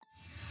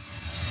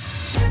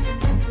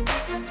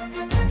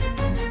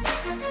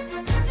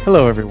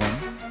Hello, everyone,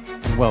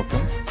 and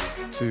welcome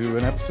to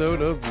an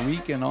episode of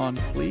Week and on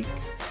Fleek.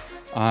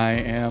 I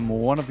am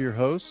one of your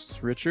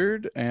hosts,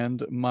 Richard,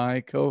 and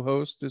my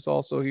co-host is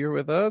also here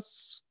with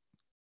us,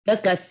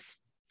 Gus.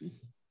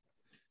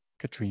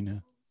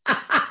 Katrina.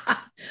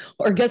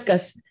 Or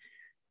Gus.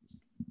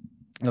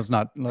 Let's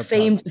not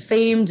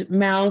famed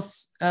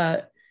mouse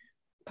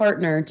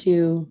partner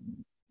to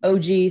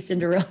OG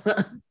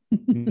Cinderella.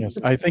 Yes,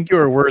 I think you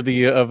are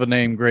worthy of a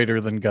name greater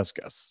than Gus.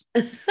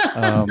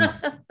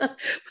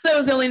 That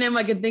was the only name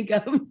I could think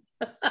of.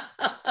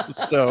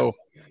 So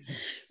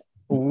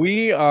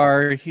we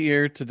are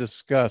here to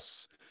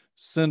discuss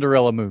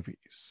Cinderella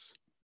movies.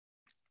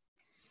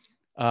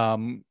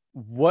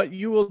 What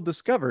you will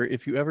discover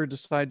if you ever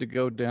decide to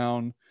go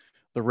down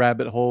the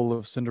rabbit hole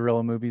of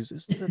Cinderella movies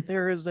is that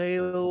there is a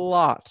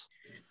lot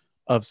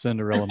of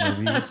Cinderella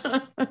movies.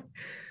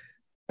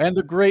 And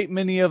a great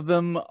many of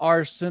them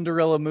are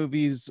Cinderella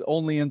movies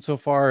only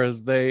insofar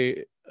as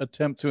they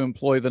attempt to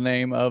employ the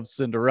name of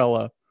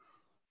Cinderella,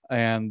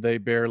 and they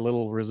bear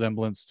little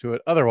resemblance to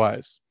it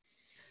otherwise.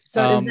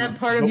 So is that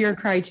part of your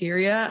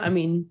criteria? I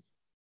mean,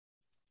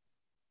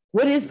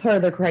 what is part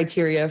of the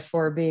criteria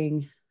for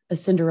being a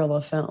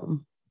Cinderella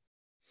film?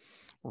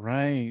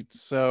 Right.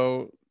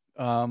 So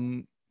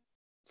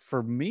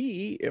for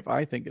me, if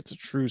I think it's a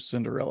true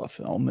Cinderella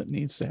film, it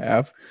needs to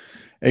have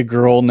a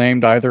girl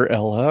named either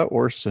Ella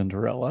or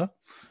Cinderella.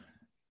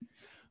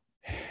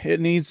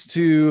 It needs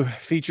to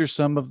feature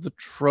some of the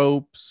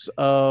tropes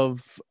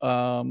of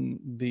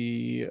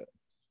the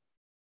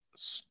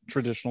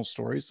traditional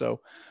story.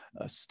 So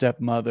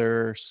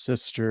stepmother,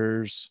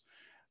 sisters,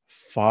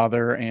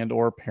 father and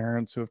or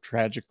parents who have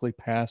tragically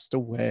passed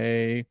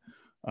away.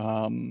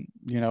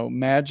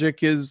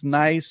 Magic is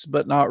nice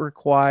but not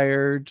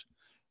required.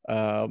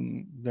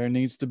 There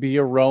needs to be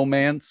a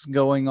romance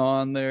going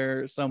on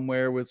there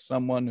somewhere with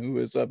someone who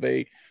is of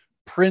a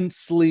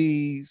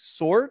princely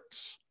sort,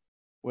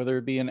 whether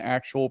it be an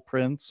actual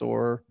prince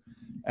or,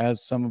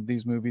 as some of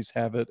these movies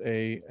have it,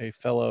 a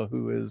fellow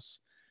who is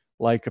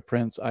like a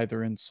prince,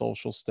 either in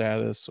social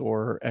status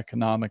or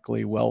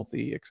economically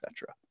wealthy,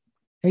 etc.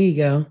 There you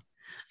go.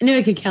 I knew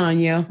I could count on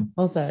you.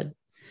 Well said.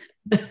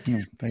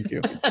 Thank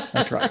you.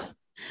 I tried.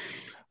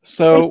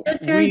 So the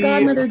fairy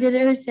godmother did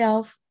it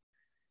herself.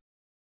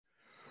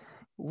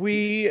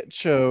 We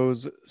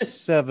chose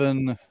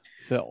 7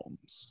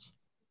 films.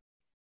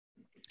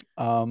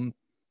 And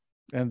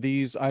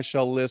these I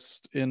shall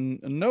list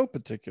in no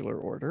particular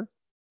order.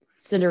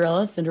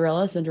 Cinderella. That's the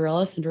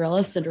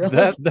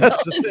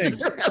thing.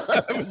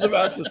 Cinderella. I was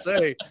about to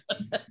say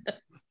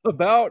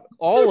about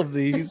all of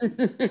these,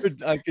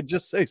 I could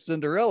just say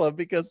Cinderella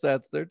because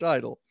that's their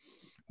title.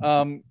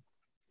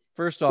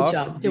 First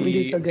off,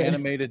 the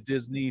animated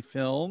Disney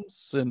film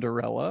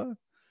Cinderella,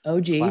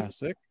 OG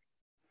classic.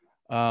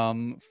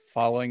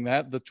 Following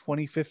that, the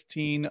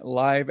 2015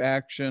 live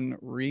action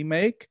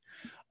remake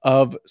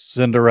of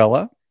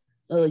Cinderella,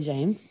 Lily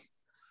James.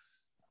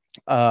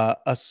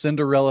 A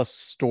Cinderella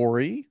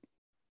Story,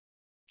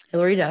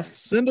 Hilary Duff.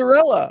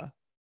 Cinderella,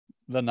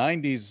 the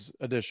 90s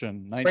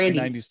edition,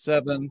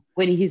 1997,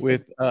 Whitney Houston.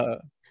 with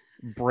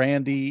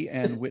Brandy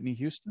and Whitney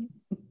Houston.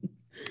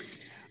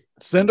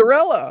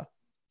 Cinderella,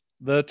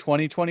 the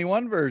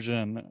 2021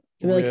 version.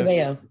 Camila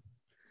Cabello.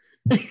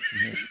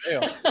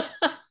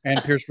 And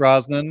Pierce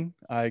Brosnan.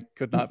 I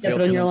could not fail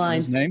to mention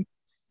his name.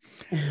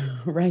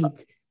 Right.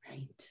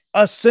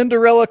 A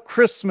Cinderella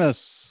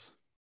Christmas.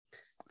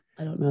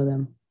 I don't know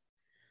them.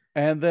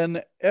 And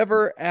then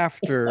Ever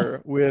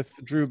After with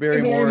Drew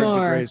Barrymore,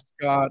 DeGray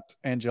Scott,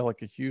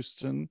 Angelica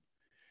Houston.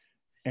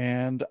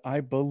 And I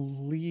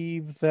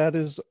believe that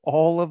is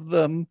all of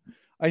them.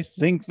 I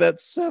think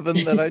that's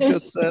 7 that I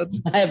just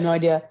said. I have no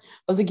idea. I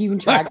wasn't keeping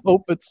track. I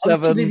hope it's 7. I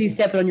was too busy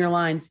stepping on your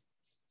lines.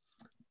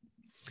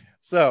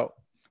 So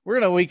we're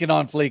going to weekend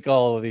on fleek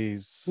all of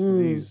these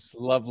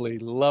lovely,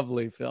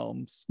 lovely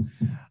films.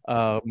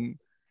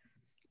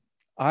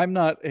 I'm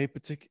not a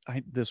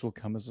particular, this will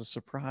come as a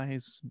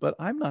surprise, but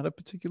I'm not a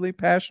particularly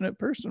passionate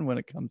person when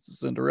it comes to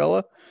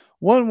Cinderella,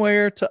 one way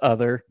or to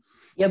other.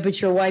 Yeah,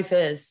 but your wife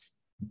is,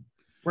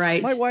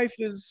 right? My wife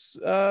is,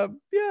 I'd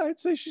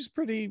say she's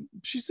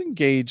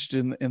engaged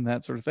in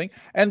that sort of thing.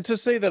 And to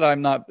say that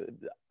I'm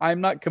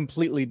not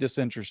completely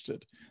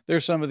disinterested.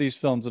 There's some of these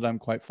films that I'm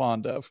quite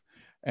fond of.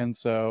 And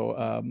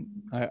so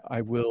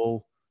I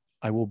will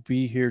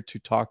be here to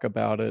talk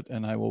about it,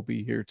 and I will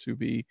be here to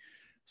be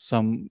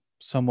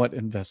somewhat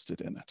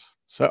invested in it.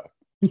 So,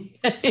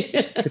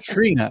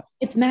 Katrina,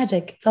 it's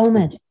magic. It's all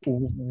magic.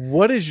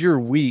 What is your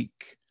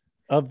week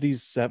of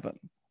these 7?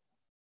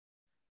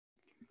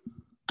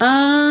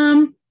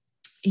 There's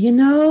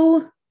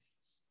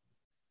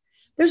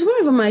one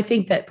of them I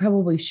think that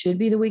probably should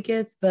be the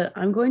weakest, but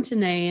I'm going to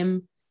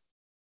name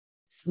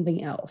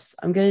something else.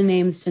 I'm going to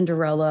name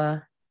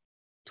Cinderella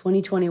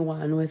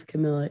 2021 with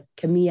Camila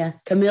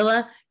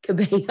Cabello.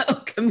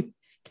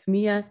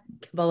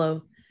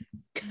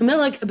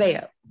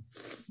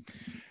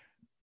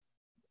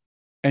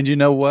 And you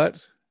know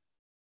what?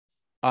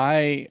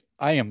 I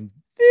am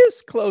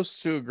this close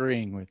to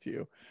agreeing with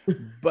you,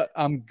 but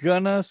I'm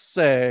gonna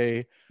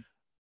say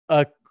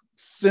a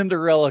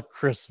Cinderella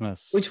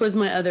Christmas. Which was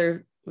my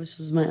other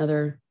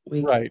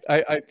week. Right.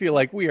 I feel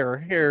like we are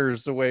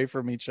hairs away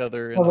from each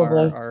other in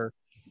Probably. our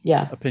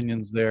Yeah.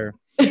 opinions there.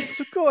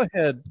 So go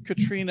ahead,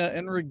 Katrina,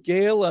 and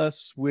regale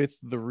us with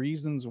the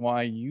reasons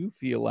why you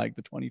feel like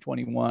the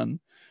 2021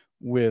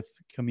 with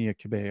Camila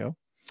Cabello,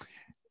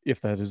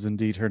 if that is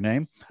indeed her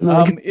name,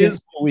 is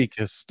the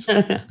weakest.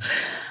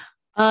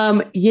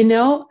 You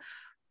know,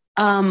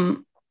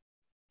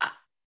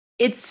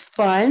 it's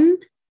fun.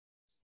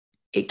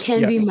 It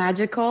can be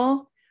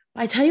magical.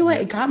 I tell you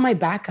what, it got my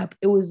back up.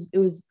 It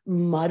was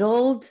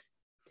muddled.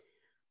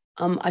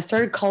 I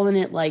started calling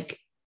it like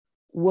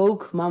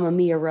woke Mamma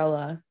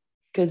Mia-rella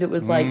because it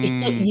was like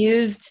it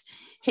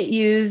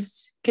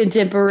used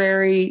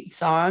contemporary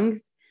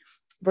songs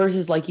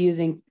versus like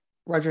using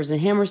Rodgers and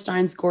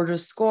Hammerstein's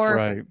gorgeous score,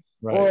 right.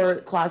 or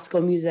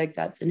classical music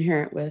that's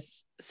inherent with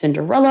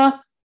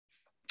Cinderella,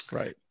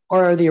 right,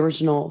 or the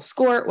original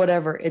score,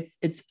 whatever.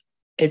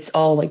 It's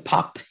all like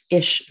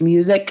pop-ish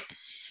music,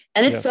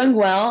 and it's sung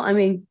well. I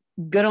mean,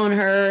 good on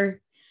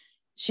her.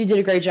 She did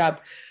a great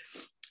job.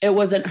 It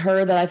wasn't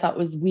her that I thought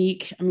was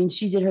weak. I mean,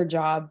 she did her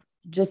job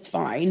just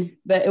fine,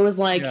 but it was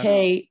like,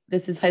 hey,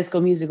 this is High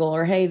School Musical,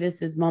 or hey,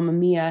 this is Mamma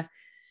Mia,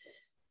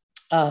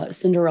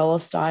 Cinderella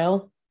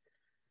style.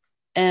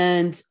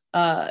 And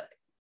to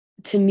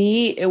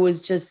me, it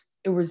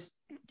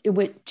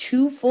went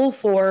too full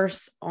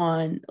force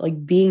on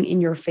like being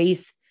in your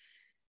face,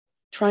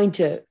 trying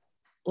to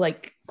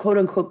like quote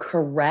unquote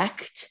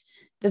correct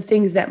the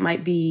things that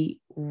might be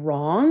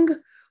wrong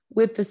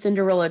with the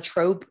Cinderella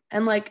trope.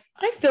 And like,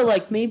 I feel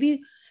like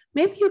maybe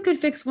you could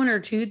fix one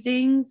or two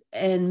things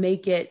and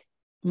make it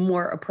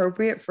more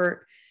appropriate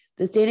for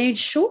this day and age.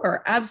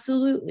 Sure,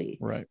 absolutely.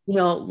 Right. You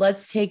know,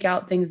 let's take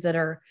out things that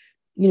are,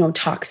 you know,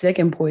 toxic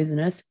and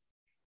poisonous,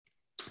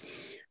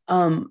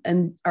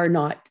 and are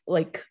not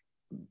like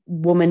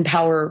woman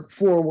power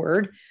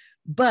forward.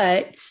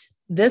 But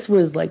this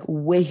was like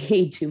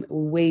way too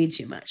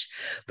much.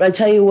 But I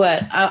tell you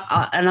what,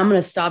 and I'm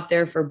going to stop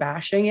there for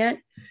bashing it,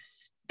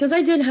 because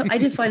I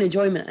did find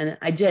enjoyment in it.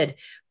 I did.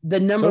 The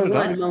number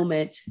one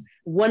moment,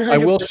 100%. I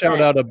will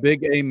shout out a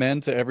big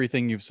amen to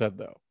everything you've said,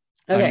 though.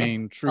 Okay. I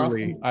mean,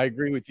 truly, awesome. I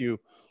agree with you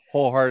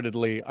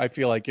wholeheartedly. I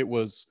feel like it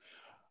was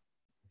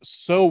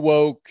so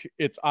woke,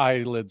 its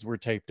eyelids were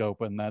taped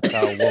open. That's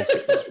how woke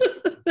it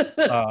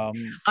was.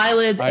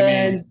 Eyelids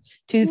and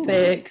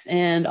toothpicks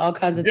and all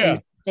kinds of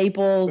things.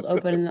 Staples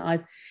open in the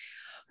eyes.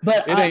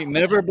 But it ain't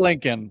never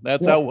blinking.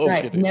 That's how woke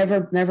it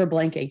is. Never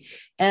blinking.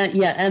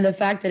 And and the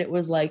fact that it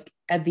was like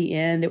at the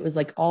end, it was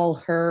like all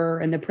her,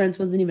 and the prince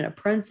wasn't even a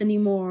prince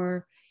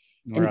anymore.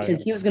 And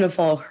because he was going to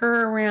follow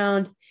her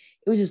around,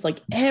 it was just like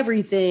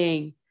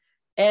everything.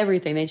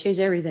 They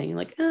changed everything.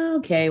 Like, oh,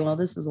 okay, well,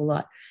 this was a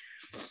lot.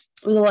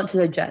 It was a lot to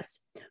digest.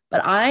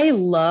 But I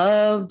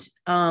loved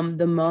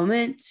the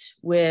moment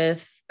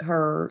with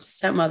her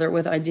stepmother,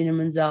 with Idina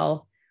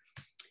Menzel.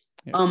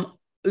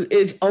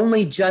 If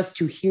only just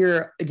to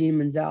hear Idina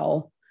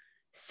Menzel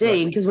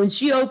sing, because when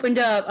she opened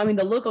up, I mean,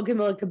 the look on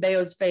Camila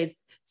Cabello's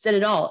face said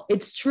it all.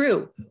 It's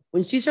true.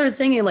 When she started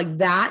singing, like,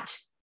 that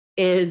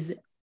is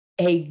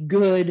a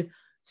good,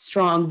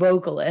 strong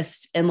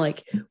vocalist. And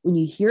like, when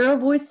you hear a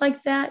voice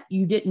like that,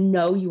 you didn't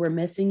know you were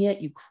missing it.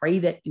 You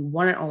crave it. You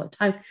want it all the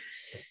time.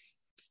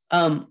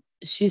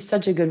 She's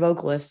such a good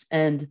vocalist.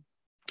 And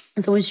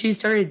so when she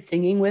started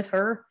singing with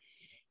her,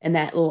 and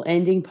that little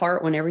ending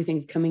part when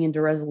everything's coming into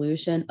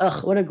resolution,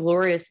 what a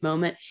glorious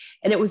moment.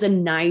 And it was a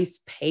nice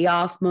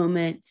payoff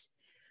moment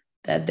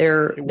that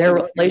their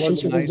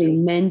relationship was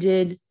being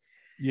mended.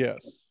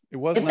 Yes. It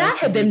was. If that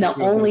had been the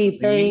only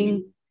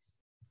thing.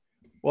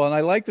 Well, and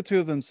I like the two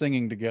of them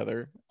singing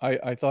together.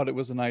 I thought it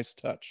was a nice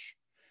touch.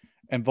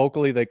 And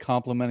vocally, they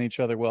complement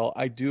each other well.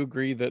 I do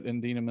agree that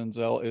Idina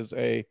Menzel is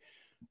a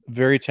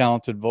very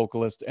talented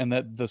vocalist, and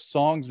that the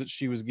songs that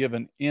she was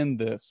given in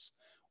this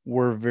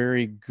were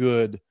very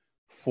good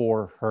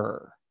for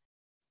her.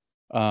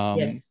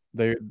 Yes.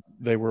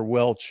 They were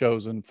well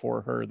chosen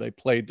for her. They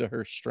played to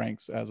her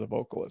strengths as a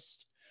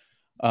vocalist.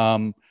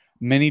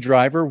 Minnie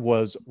Driver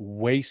was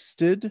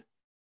wasted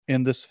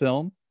in this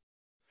film,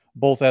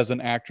 both as an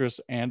actress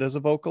and as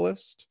a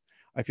vocalist.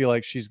 I feel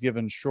like she's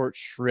given short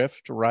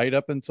shrift right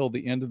up until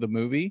the end of the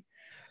movie.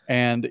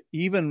 And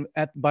even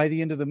by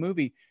the end of the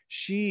movie,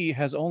 she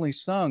has only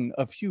sung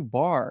a few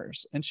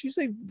bars, and she's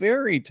a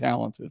very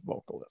talented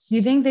vocalist. Do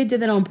you think they did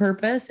that on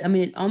purpose? I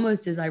mean, it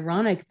almost is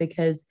ironic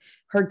because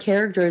her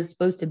character is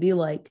supposed to be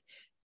like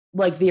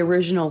the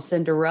original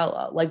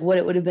Cinderella, like what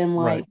it would have been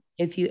like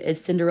if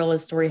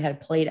Cinderella's story had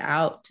played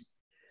out.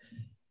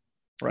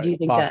 Right. Do you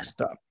think boxed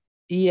that? Up.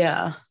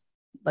 Yeah,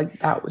 like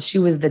that. She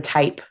was the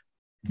type.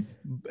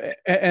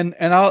 And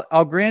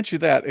I'll grant you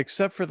that,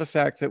 except for the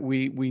fact that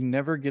we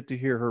never get to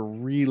hear her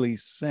really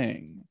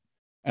sing,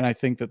 and I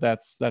think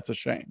that's a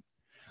shame.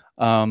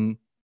 But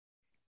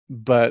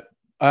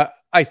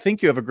I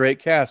think you have a great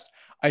cast.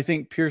 I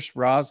think Pierce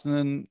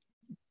Brosnan,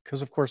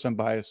 because of course I'm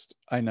biased.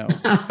 I know.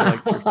 I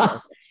like Pierce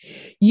Brosnan.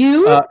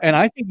 You? And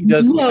I think he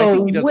does. I No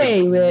think he does a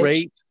way, Rich.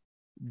 great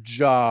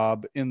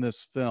job in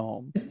this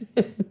film,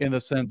 in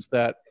the sense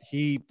that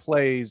he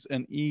plays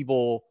an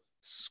evil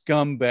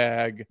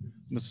scumbag,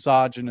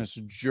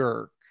 misogynist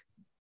jerk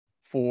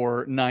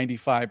for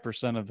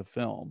 95% of the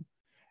film.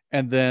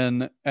 And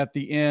then at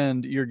the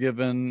end, you're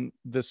given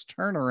this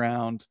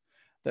turnaround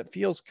that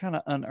feels kind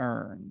of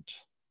unearned,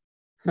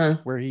 Huh.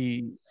 where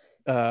he,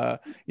 and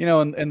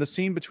the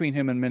scene between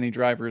him and Minnie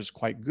Driver is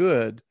quite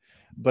good,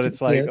 but It's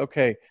it's like, cute.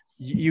 okay,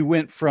 you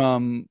went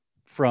from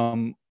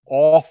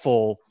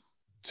awful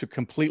to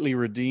completely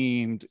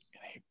redeemed in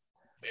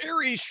a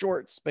very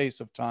short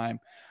space of time.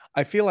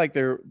 I feel like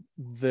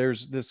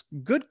there's this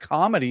good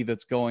comedy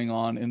that's going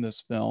on in this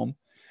film,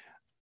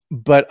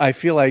 but I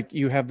feel like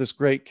you have this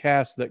great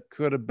cast that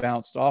could have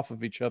bounced off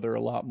of each other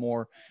a lot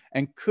more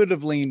and could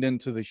have leaned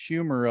into the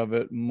humor of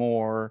it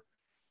more,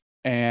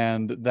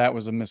 and that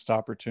was a missed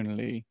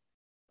opportunity.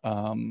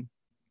 Um,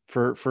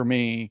 for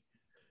me,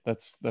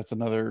 that's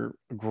another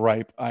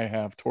gripe I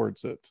have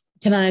towards it.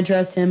 Can I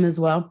address him as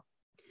well?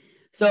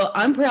 So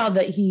I'm proud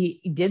that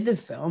he did the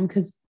film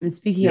because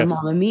speaking of Yes.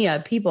 Mamma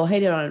Mia, people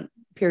hated on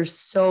Pierce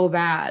so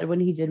bad when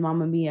he did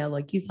Mamma Mia.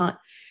 Like he's not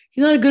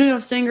a good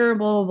enough singer,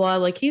 blah blah blah.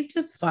 Like he's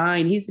just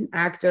fine. He's an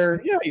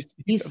actor. Yeah,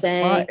 He fine.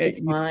 sang. It's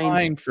He's fine.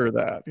 fine for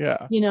that.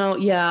 Yeah.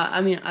 Yeah.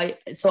 I mean,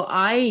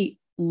 I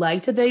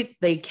liked that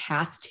they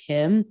cast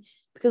him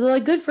because they're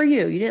like, good for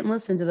you. You didn't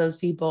listen to those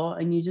people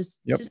and you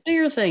Yep. just do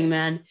your thing,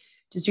 man.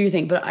 Just do your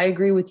thing. But I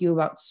agree with you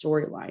about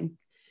storyline.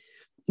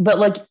 But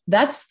like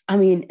that's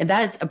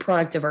a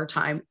product of our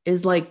time,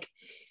 is like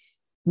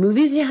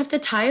movies you have to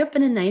tie up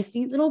in a nice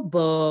neat little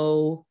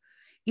bow.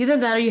 Either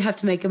that or you have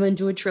to make them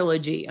into a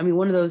trilogy. I mean,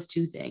 one of those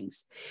two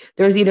things.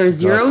 There's either God.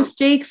 zero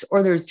stakes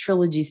or there's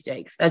trilogy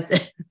stakes. That's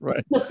it.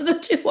 Right. Those are the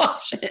two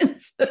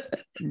options.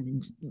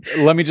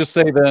 Let me just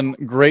say then,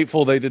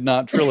 grateful they did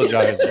not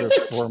trilogize this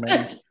for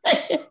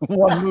me.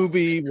 One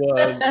movie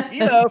was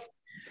enough.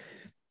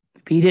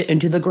 Beat it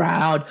into the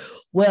ground.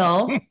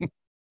 Well,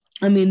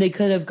 I mean, they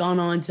could have gone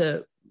on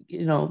to,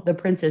 the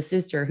princess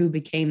sister who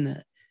became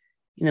the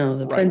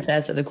Right.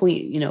 princess or the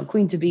queen,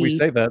 queen to We be.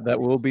 say that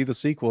will be the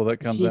sequel that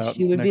comes out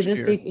She would be next the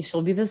year. sequel.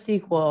 She'll be the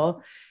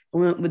sequel.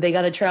 They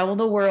got to travel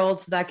the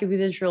world, so that could be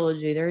the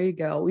trilogy. There you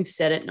go. We've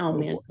said it. No, Oh,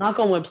 man. boy. Knock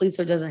on wood, please,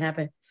 so it doesn't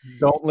happen.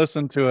 Don't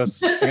listen to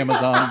us,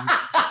 Amazon.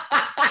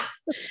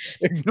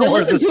 They Ignore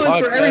listen this to us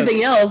for podcast.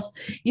 everything else.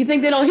 You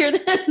think they don't hear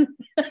that?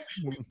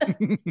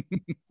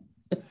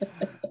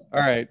 All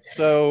right.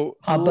 So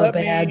Pop-up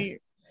ads.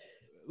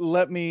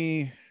 let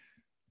me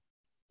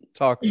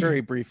talk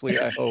very briefly,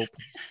 I hope,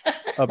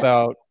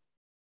 about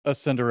A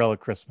Cinderella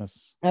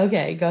Christmas.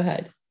 Okay, go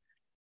ahead.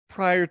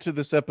 Prior to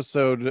this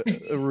episode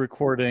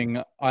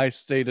recording, I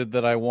stated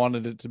that I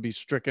wanted it to be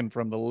stricken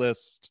from the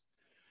list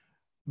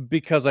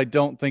because I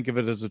don't think of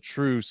it as a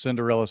true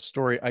Cinderella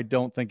story. I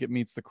don't think it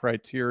meets the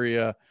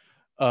criteria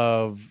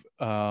of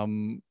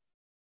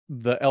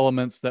the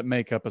elements that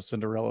make up a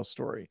Cinderella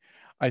story.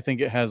 I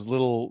think it has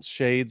little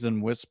shades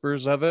and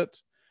whispers of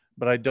it,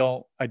 but I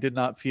did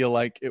not feel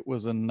like it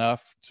was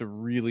enough to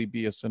really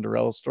be a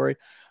Cinderella story.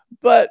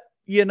 But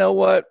you know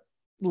what?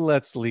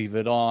 Let's leave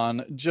it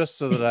on just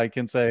so that I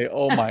can say,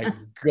 oh my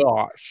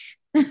gosh,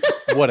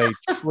 what a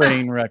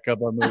train wreck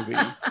of a movie.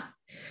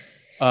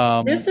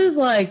 This is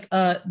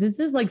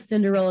like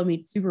Cinderella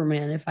meets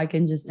Superman, if I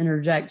can just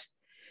interject.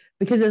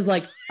 Because it's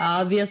like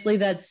obviously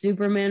that's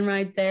Superman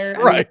right there.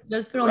 I mean,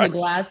 just put on the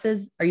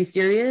glasses. Are you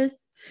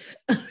serious?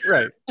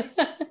 Right.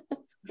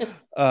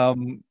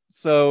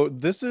 So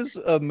this is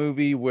a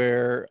movie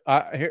where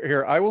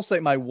I will say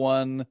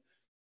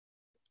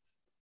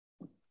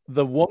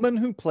the woman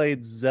who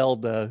played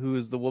Zelda, who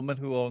is the woman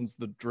who owns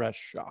the dress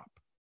shop,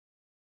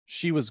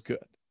 she was good.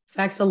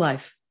 Facts of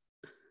life.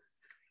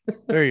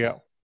 There you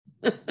go.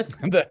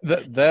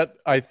 that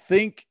I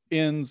think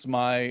ends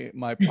my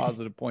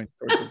positive points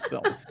towards this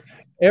film.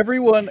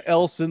 Everyone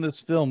else in this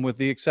film, with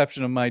the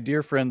exception of my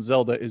dear friend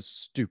Zelda, is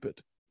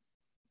stupid.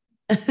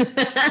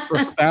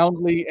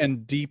 Profoundly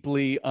and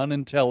deeply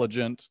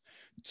unintelligent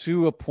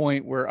to a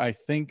point where I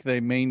think they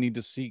may need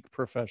to seek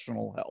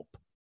professional help.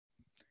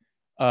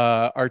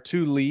 Our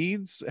two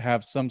leads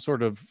have some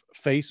sort of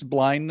face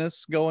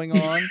blindness going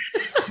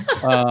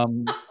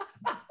on,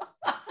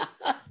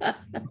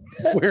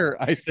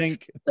 where I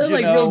think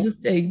real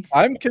distinct.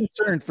 I'm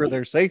concerned for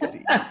their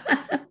safety.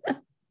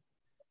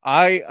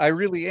 I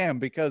really am,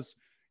 because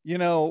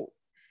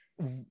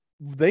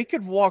they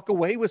could walk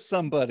away with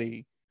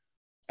somebody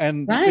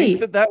and think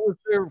that was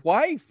their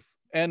wife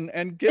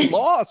and get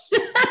lost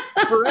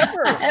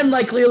forever. And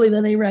like clearly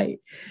that ain't right.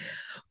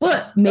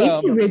 But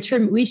maybe,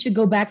 Richard, we should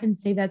go back and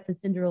say that's a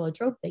Cinderella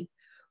trope thing.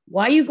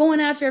 Why are you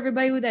going after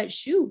everybody with that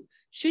shoe?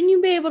 Shouldn't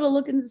you be able to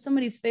look into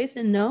somebody's face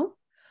and know?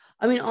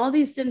 I mean, all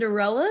these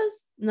Cinderellas,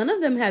 none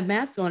of them had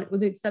masks on,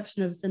 with the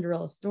exception of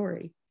Cinderella's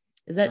story.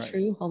 Is that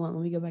true? Hold on,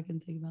 let me go back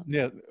and think about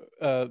that.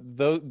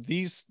 Yeah,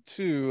 these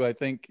two, I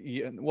think.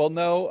 Well,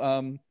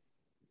 no.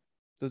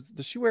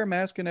 Does she wear a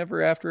mask in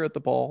Ever After at the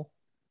ball?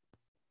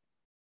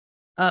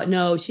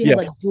 No, she had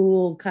Yes. like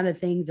dual kind of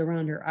things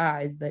around her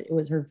eyes, but it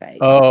was her face.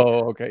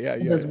 Oh, okay. Yeah,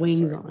 With yeah, those yeah.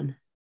 wings Sorry. on.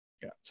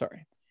 Yeah,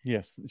 sorry.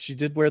 Yes, she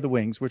did wear the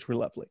wings, which were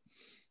lovely.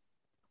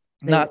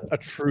 They Not were a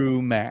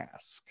true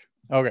mask.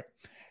 Okay.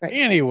 right.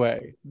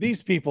 Anyway,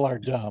 these people are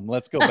dumb.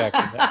 Let's go back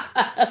to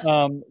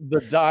that.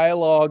 The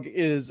dialogue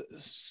is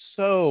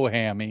so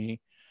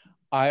hammy.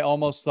 I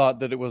almost thought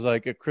that it was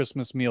like a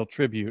Christmas meal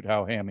tribute,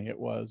 how hammy it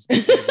was,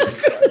 because it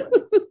was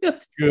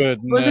like, It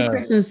was a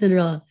Christmas goodness.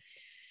 Cinderella.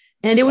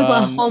 And it was a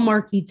Um,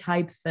 Hallmarky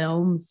type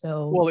film.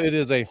 So well, it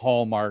is a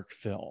Hallmark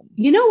film.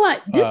 you know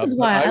what? This is But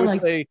why I I would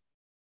like say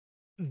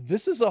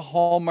this is a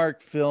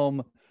Hallmark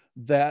film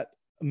that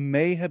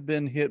may have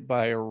been hit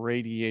by a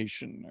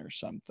radiation or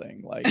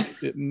something. Like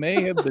it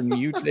may have been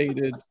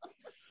mutated.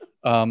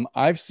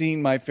 I've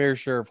seen my fair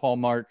share of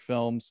Hallmark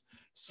films.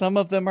 Some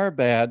of them are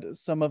bad,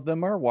 some of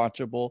them are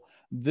watchable.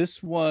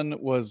 This one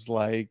was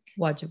like,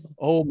 watchable.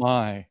 oh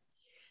my,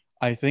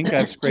 I think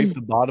I've scraped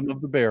the bottom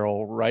of the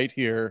barrel right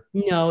here.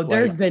 No,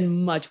 there's Like,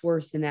 been much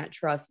worse than that.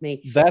 Trust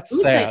me. that's Let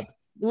me tell you, sad.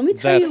 let me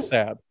tell That's you.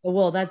 sad.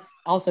 Well, that's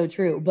also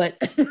true, but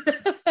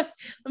let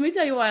me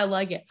tell you why I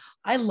like it.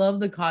 I love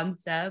the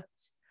concept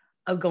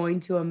of going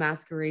to a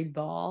masquerade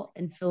ball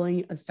and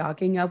filling a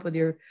stocking up with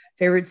your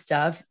favorite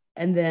stuff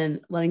and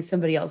then letting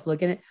somebody else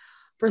look at it.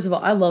 First of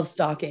all, I love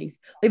stockings.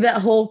 Like that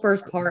whole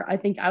first part, I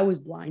think I was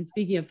blind.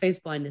 Speaking of face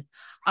blindness,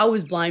 I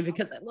was blind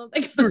because I love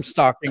that. You're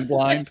stocking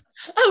blind.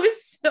 I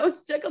was so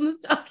stuck on the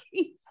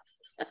stockings.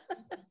 I'm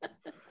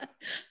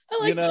You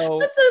like, know,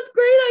 that's a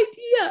great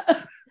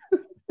idea.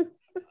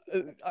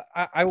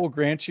 I will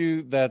grant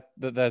you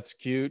that's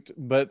cute,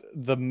 but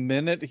the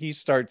minute he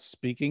starts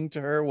speaking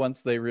to her,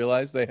 once they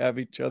realize they have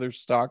each other's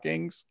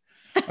stockings,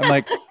 I'm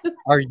like,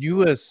 are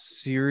you a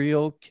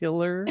serial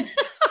killer?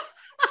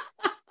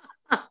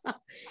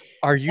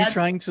 Are you That's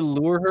trying to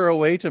lure her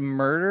away to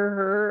murder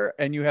her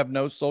and you have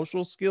no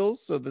social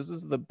skills? So this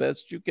is the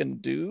best you can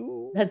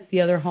do? that's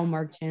the other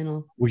Hallmark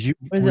channel. Would you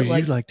What is would it you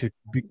like? like to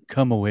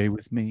come away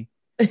with me?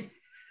 Would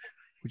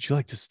you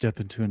like to step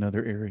into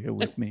another area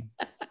with me?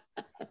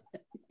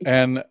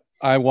 And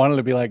I wanted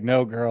to be like,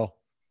 no, girl,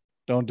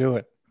 don't do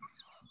it.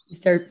 You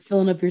start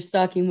filling up your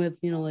stocking with,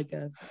 like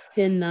a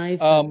pin knife.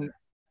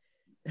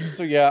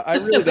 So yeah, I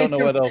really don't Ways know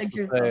to what else protect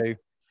to yourself. say.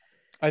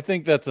 I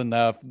think that's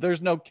enough.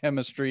 There's no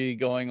chemistry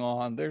going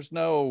on. There's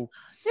no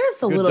There's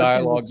a good little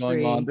dialogue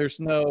going on. chemistry. There's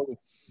no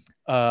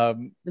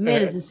The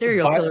man is a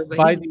serial by killer, but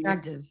by he's the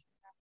attractive.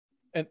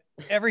 and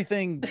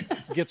everything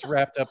gets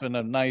wrapped up in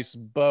a nice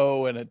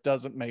bow and it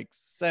doesn't make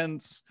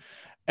sense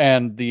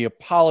and the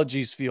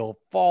apologies feel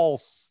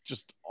false.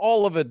 Just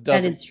all of it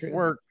That doesn't is true.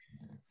 work.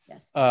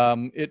 Yes.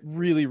 It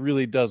really,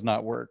 really does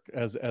not work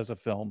as a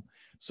film.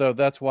 So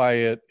that's why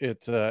it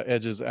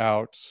edges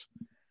out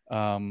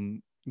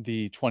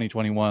the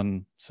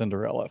 2021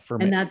 Cinderella for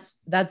And me.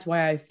 that's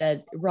why I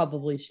said it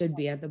probably should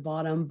be at the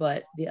bottom,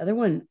 but the other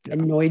one Yeah,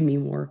 annoyed me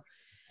more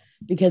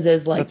because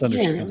it's like, that's man, it was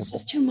understandable.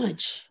 just too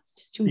much. It's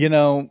just too You much.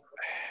 know,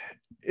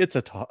 it's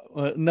a toss.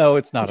 No,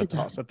 it's not It's a a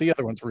toss. toss up. The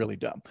other one's really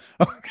dumb.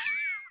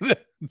 the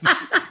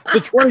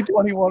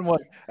 2021 one,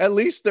 at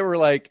least there were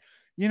like,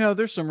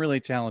 there's some really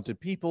talented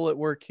people at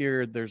work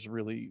here. There's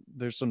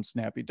some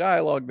snappy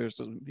dialogue. There's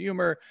some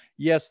humor.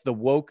 Yes, the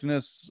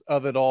wokeness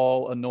of it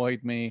all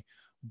annoyed me,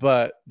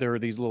 but there were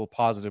these little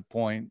positive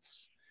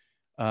points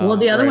Well,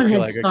 the where other I one feel had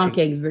like I could,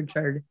 stockings,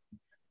 Richard.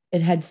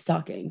 It had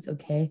stockings.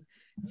 Okay.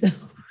 So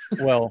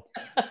well,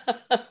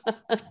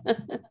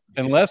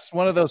 unless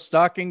one of those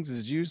stockings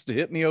is used to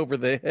hit me over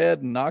the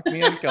head and knock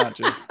me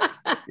unconscious,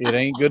 it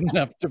ain't good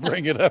enough to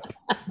bring it up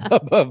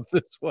above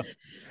this one.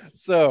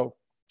 So,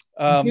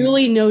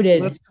 duly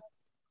noted. let's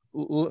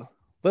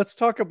let's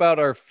talk about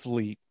our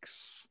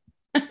fleeks.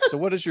 So,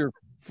 what is your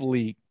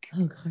fleek?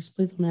 Oh gosh,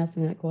 please don't ask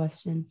me that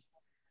question.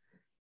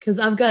 Because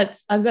I've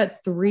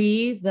got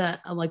three that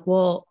I'm like,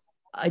 well,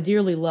 I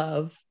dearly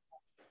love.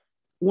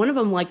 One of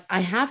them, like, I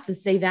have to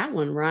say that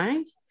one,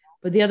 right?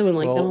 But the other one,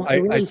 like, Well, no, it I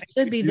really think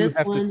should you be do this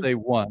have to one. say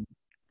one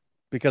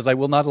because I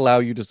will not allow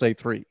you to say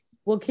three.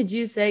 Well, could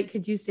you say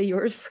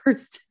yours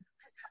first?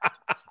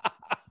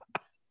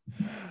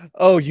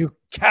 Oh, you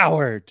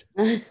coward.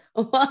 What?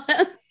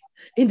 Okay.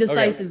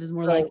 Indecisive is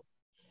more like, So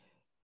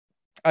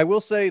I will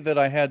say that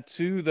I had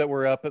two that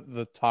were up at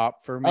the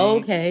top for me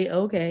okay.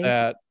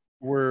 that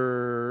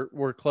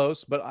were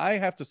close, but I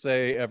have to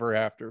say Ever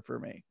After for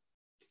me.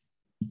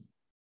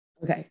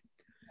 Okay.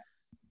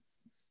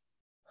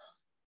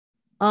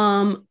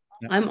 I'm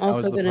Now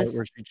also is the gonna. part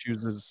where she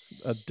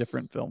chooses a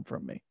different film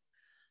from me.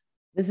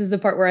 This is the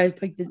part where I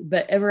picked it,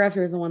 but Ever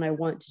After is the one I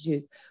want to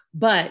choose.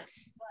 But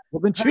Well,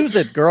 then choose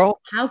it,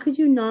 girl. how could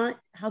you not?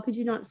 How could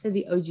you not say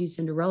the OG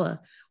Cinderella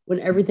when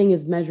everything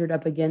is measured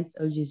up against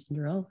OG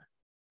Cinderella,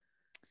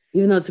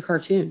 even though it's a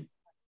cartoon?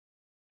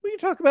 We can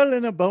talk about it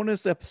in a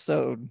bonus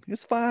episode.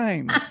 It's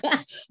fine. All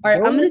right,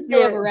 I'm gonna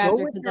say Ever Go After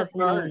with because your that's the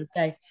one I want heart. to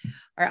say.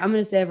 All right, I'm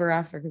gonna say Ever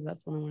After because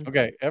that's the one I want to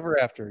Okay, Ever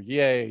After.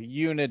 Yay,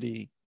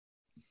 unity.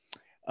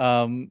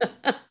 Um,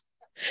 say.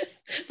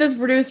 This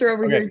producer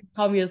over okay, here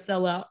called me a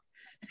sellout.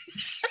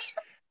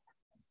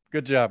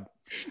 good job.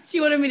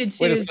 She wanted me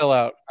to Way to choose sell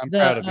out. I'm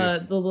proud of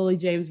you. the Lily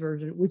James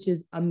version, which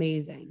is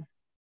amazing.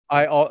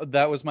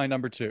 That was my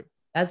number two.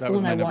 That's That the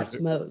was one I my number watch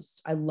two.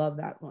 most. I love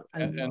that one. I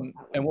love And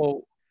that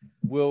one.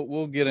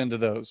 we'll get into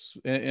those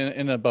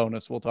in a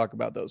bonus. We'll talk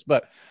about those.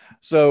 But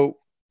so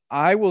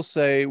I will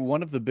say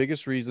one of the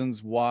biggest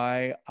reasons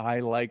why I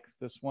like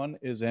this one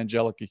is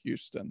Angelica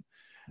Houston.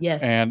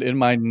 Yes. And in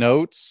my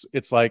notes,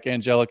 it's like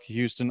Angelica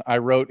Houston. I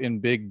wrote in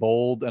big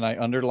bold and I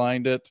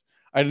underlined it.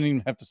 I didn't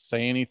even have to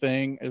say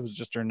anything. It was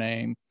just her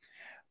name.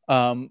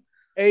 Um,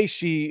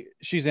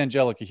 she's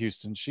Angelica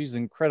Houston. She's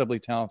an incredibly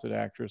talented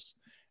actress,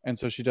 and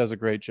so she does a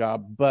great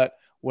job. But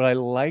what I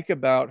like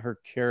about her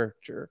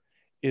character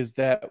is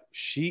that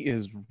she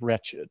is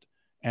wretched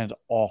and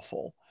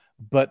awful,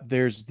 but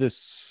there's this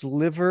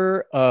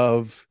sliver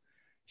of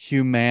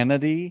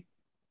humanity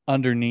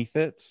underneath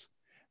it.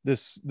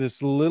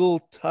 This little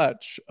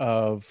touch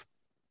of,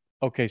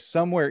 okay,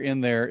 somewhere in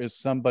there is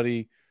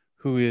somebody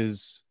who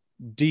is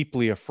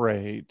deeply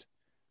afraid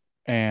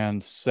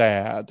and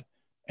sad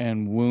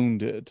and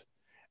wounded.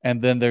 And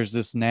then there's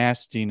this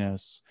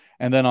nastiness.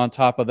 And then on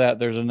top of that,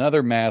 there's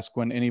another mask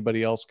when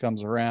anybody else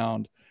comes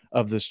around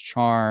of this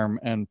charm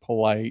and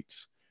polite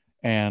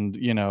and,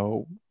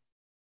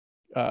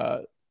 uh,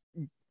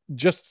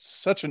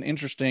 just such an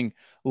interesting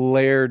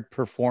layered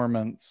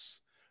performance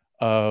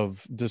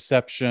of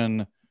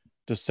deception,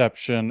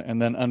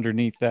 and then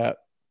underneath that,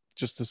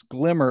 just this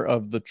glimmer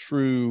of the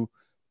true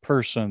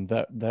person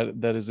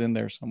that is in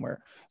there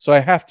somewhere. So I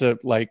have to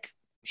like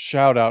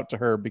shout out to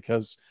her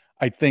because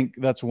I think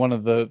that's one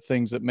of the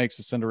things that makes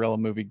a Cinderella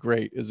movie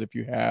great is if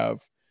you have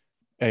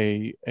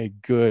a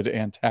good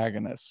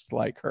antagonist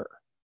like her.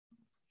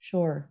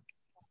 Sure.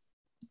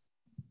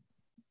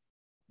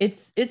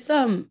 It's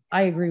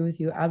I agree with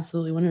you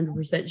absolutely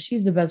 100%.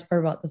 She's the best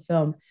part about the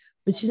film,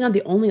 but she's not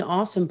the only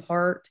awesome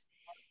part.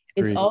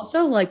 It's Agreed.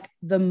 also like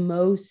the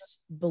most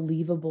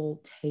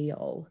believable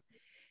tale.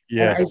 And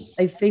Yes.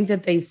 I think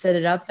that they set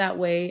it up that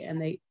way and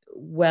they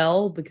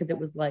well because it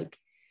was like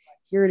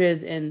here it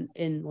is in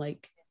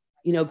like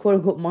quote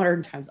unquote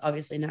modern times,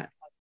 obviously not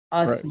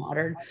us Right.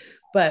 modern,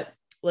 but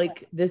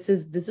like this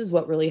is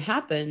what really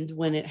happened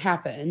when it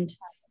happened.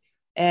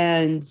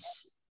 And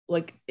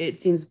like it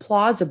seems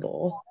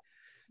plausible.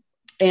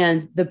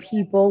 And the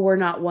people were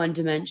not one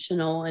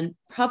dimensional. And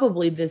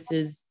probably this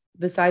is,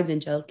 besides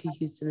Angelica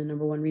Houston, the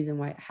number one reason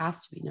why it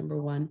has to be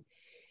number one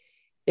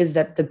is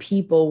that the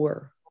people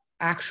were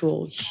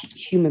actual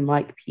human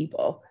like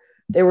people.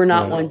 They were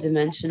not Right. one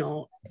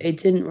dimensional. It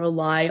didn't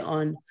rely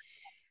on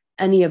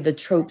any of the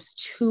tropes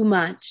too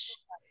much.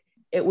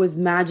 It was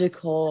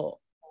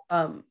magical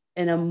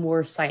in a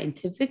more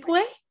scientific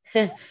way.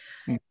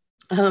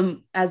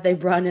 As they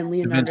brought in Da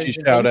Leonardo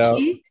Vinci da shout out.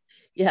 Vinci.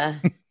 Yeah.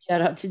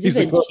 Shout out to Da He's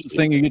the closest Vinci.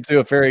 thing you get to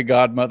a fairy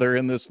godmother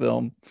in this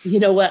film. You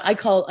know what? I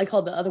call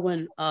the other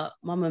one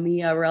Mamma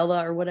Mia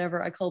Rella or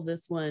whatever. I call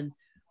this one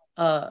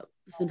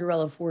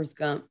Cinderella Forrest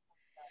Gump.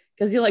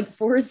 Because you're like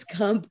Forrest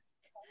Gump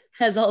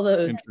has all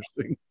those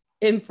Interesting.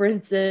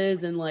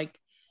 inferences and like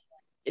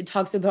it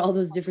talks about all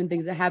those different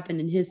things that happen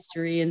in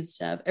history and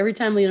stuff. Every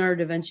time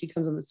Leonardo da Vinci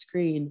comes on the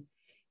screen,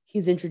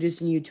 he's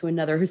introducing you to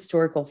another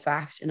historical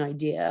fact, an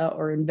idea,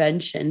 or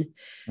invention. And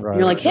you're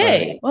Right. like,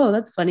 hey, oh,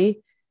 that's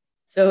funny.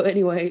 So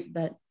anyway,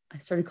 that I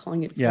started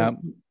calling it. Yeah,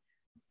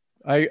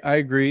 I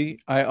agree.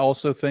 I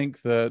also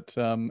think that,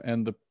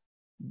 and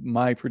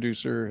my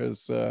producer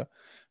has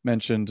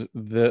mentioned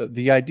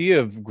the idea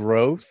of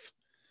growth.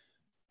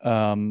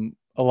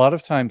 A lot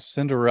of times,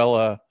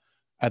 Cinderella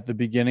at the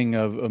beginning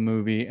of a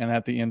movie and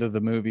at the end of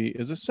the movie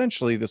is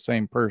essentially the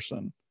same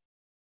person.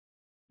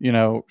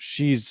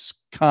 She's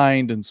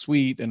kind and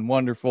sweet and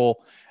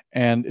wonderful,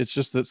 and it's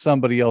just that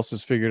somebody else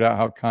has figured out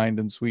how kind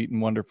and sweet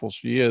and wonderful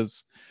she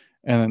is,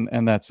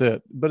 and that's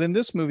it. But in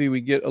this movie,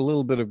 we get a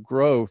little bit of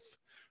growth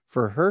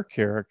for her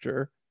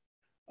character,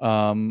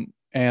 and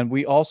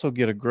we also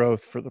get a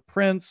growth for the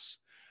prince,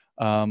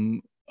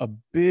 a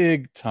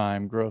big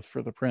time growth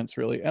for the prince,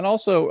 really, and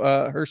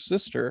also her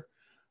sister,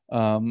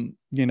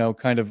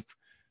 kind of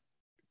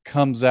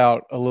comes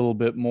out a little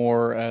bit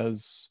more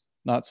as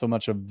not so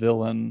much a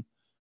villain,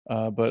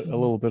 but a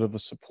little bit of a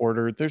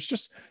supporter.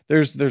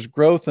 There's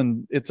growth,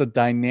 and it's a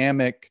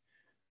dynamic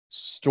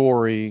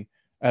story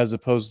as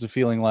opposed to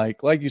feeling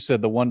like you said,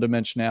 the one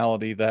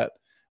dimensionality that,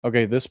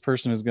 okay, this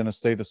person is going to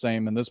stay the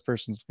same and this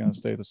person's going to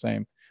stay the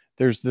same.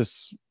 There's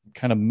this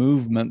kind of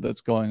movement that's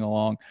going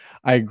along.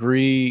 I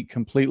agree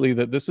completely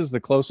that this is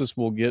the closest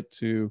we'll get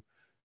to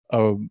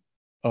a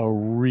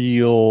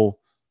real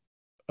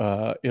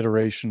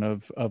iteration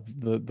of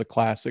the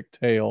classic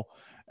tale.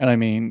 And I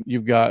mean,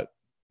 you've got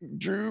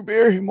Drew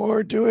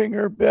Barrymore doing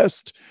her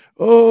best,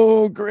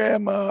 oh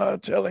grandma,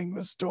 telling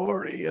the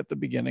story at the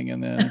beginning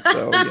and then.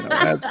 So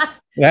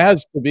it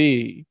has to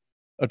be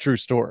a true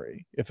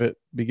story if it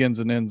begins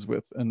and ends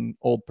with an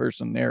old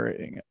person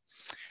narrating it.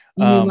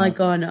 You mean like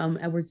on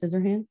Edward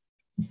Scissorhands?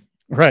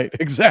 Right,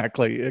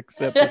 exactly,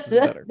 except this is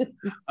better.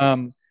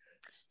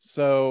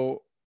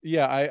 So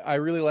yeah, I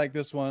really like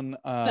this one.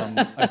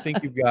 I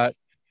think you've got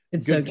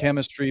It's so good good.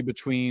 chemistry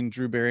between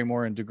Drew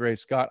Barrymore and DeGray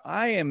Scott.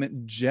 I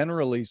am,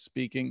 generally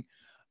speaking,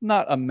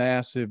 not a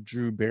massive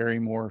Drew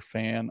Barrymore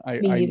fan. Me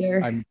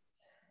neither.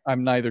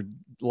 I'm neither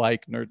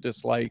like nor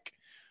dislike.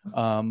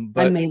 I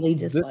But mainly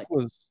this dislike.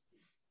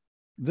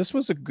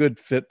 was a good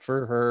fit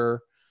for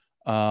her.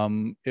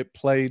 It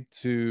played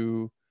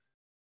to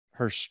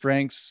her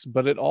strengths,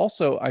 but it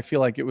also, I feel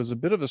like it was a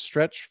bit of a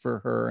stretch for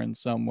her in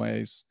some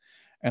ways,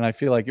 and I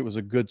feel like it was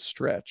a good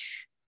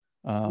stretch.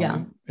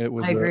 Yeah, It I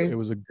was agree.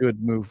 a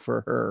good move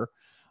for her.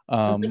 It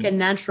was like a But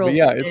natural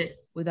yeah, fit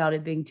without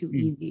it being too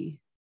easy.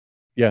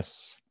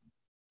 yes.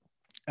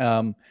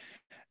 Um,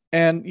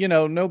 and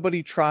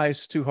nobody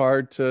tries too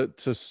hard to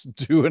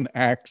do an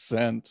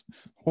accent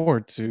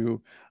or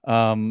to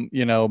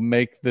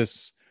make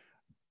this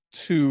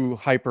too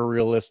hyper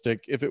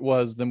realistic. If it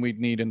was, then we'd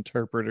need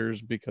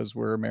interpreters because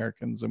we're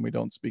Americans and we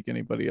don't speak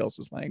anybody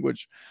else's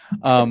language.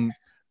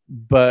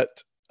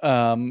 But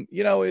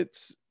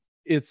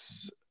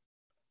it's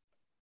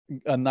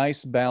a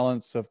nice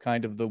balance of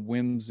kind of the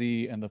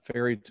whimsy and the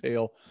fairy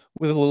tale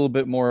with a little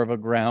bit more of a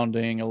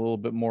grounding, a little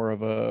bit more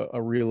of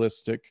a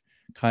realistic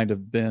kind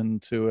of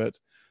bend to it.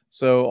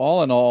 So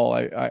all in all,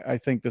 I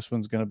think this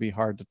one's going to be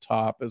hard to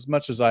top. As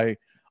much as I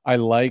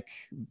like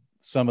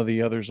some of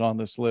the others on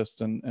this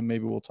list, and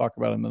maybe we'll talk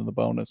about them in the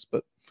bonus,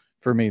 but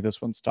for me,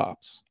 this one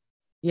stops.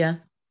 Yeah,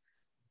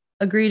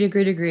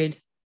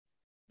 agreed.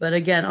 But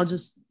again, I'll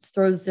just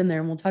throw this in there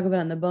and we'll talk about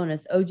it in the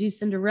bonus. OG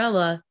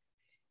Cinderella,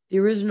 the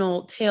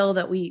original tale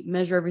that we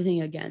measure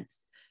everything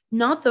against.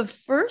 Not the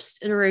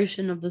first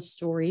iteration of the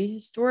story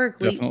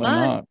historically, Definitely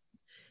not.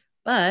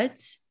 but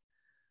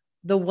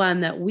the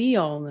one that we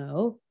all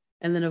know.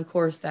 And then, of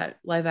course, that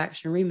live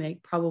action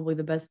remake, probably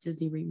the best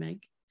Disney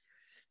remake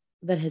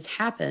that has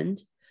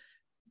happened.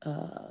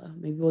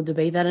 Maybe we'll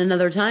debate that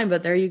another time,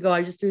 but there you go.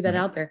 I just threw that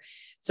out there.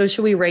 So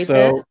should we rate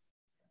this? So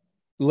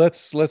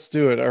let's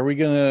do it. Are we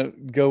gonna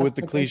go with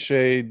the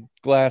cliched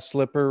glass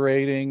slipper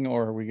rating,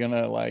 or are we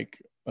gonna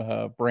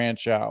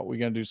branch out? We're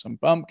gonna do some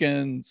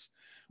pumpkins.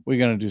 We're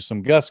gonna do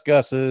some Gus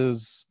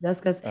Gus's.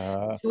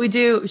 Should we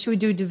do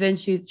Da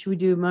Vinci? Should we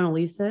do Mona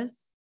Lisa's?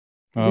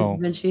 Because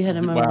Da Vinci had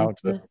a Mona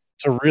Lisa.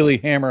 To really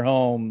hammer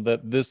home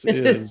that this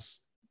is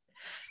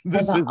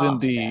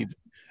indeed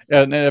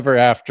an ever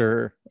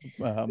after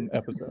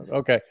episode.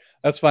 Okay,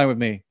 that's fine with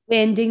me.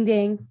 And ding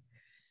ding.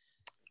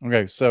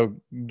 Okay, so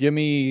give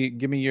me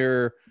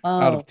your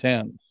out of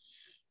 10.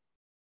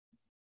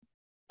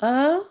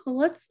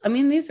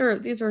 These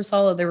are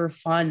solid. They were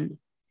fun,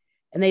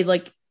 and they are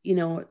like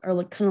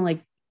kind of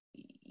like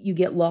you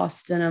get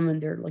lost in them,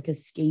 and they're like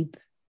escape.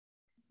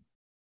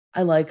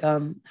 I like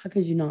them. How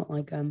could you not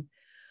like them?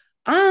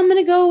 I'm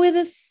gonna go with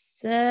a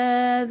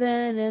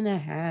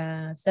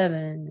 7.5.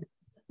 7.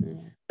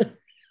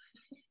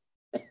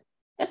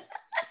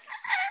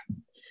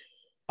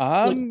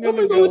 I'm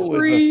gonna go with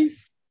a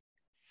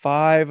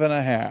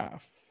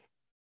 5.5.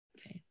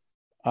 Okay.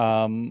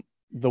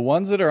 The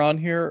ones that are on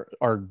here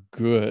are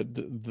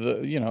good.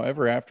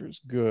 Ever After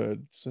is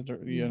good. So,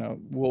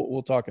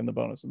 we'll talk in the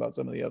bonus about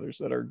some of the others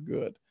that are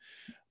good.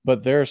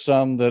 But there are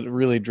some that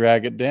really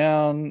drag it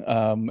down.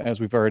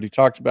 As we've already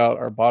talked about,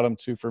 our bottom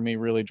two for me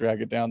really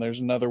drag it down.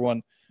 There's another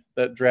one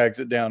that drags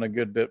it down a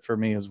good bit for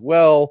me as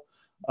well.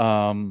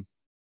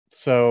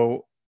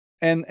 So,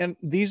 and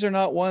these are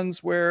not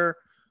ones where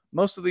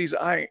most of these,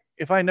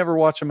 if I never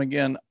watch them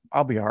again,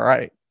 I'll be all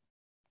right.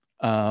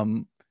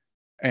 And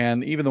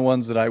even the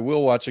ones that I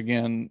will watch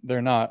again,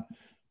 they're not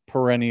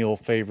perennial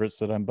favorites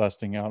that I'm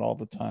busting out all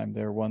the time.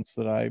 They're ones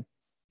that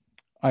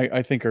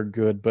I think are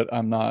good, but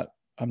I'm not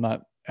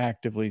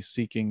actively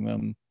seeking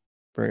them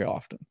very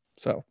often.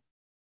 So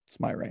it's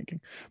my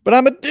ranking. But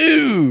I'm a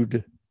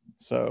dude,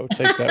 so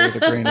take that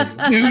with a grain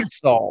of dude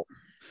salt.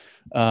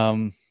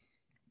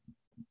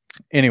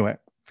 Anyway,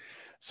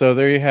 so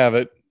there you have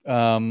it.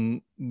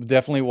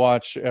 Definitely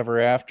watch Ever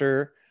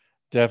After.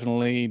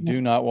 Definitely do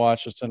not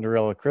watch A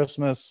Cinderella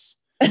Christmas.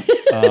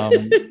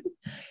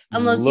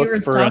 Unless you're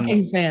a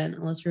stalking fan.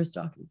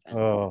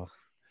 Oh,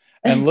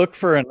 and look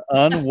for an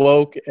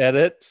unwoke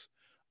edit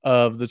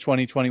of the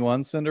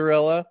 2021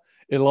 Cinderella.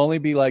 It'll only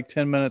be like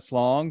 10 minutes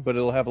long, but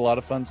it'll have a lot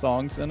of fun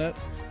songs in it.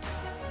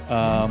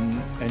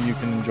 And you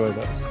can enjoy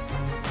those.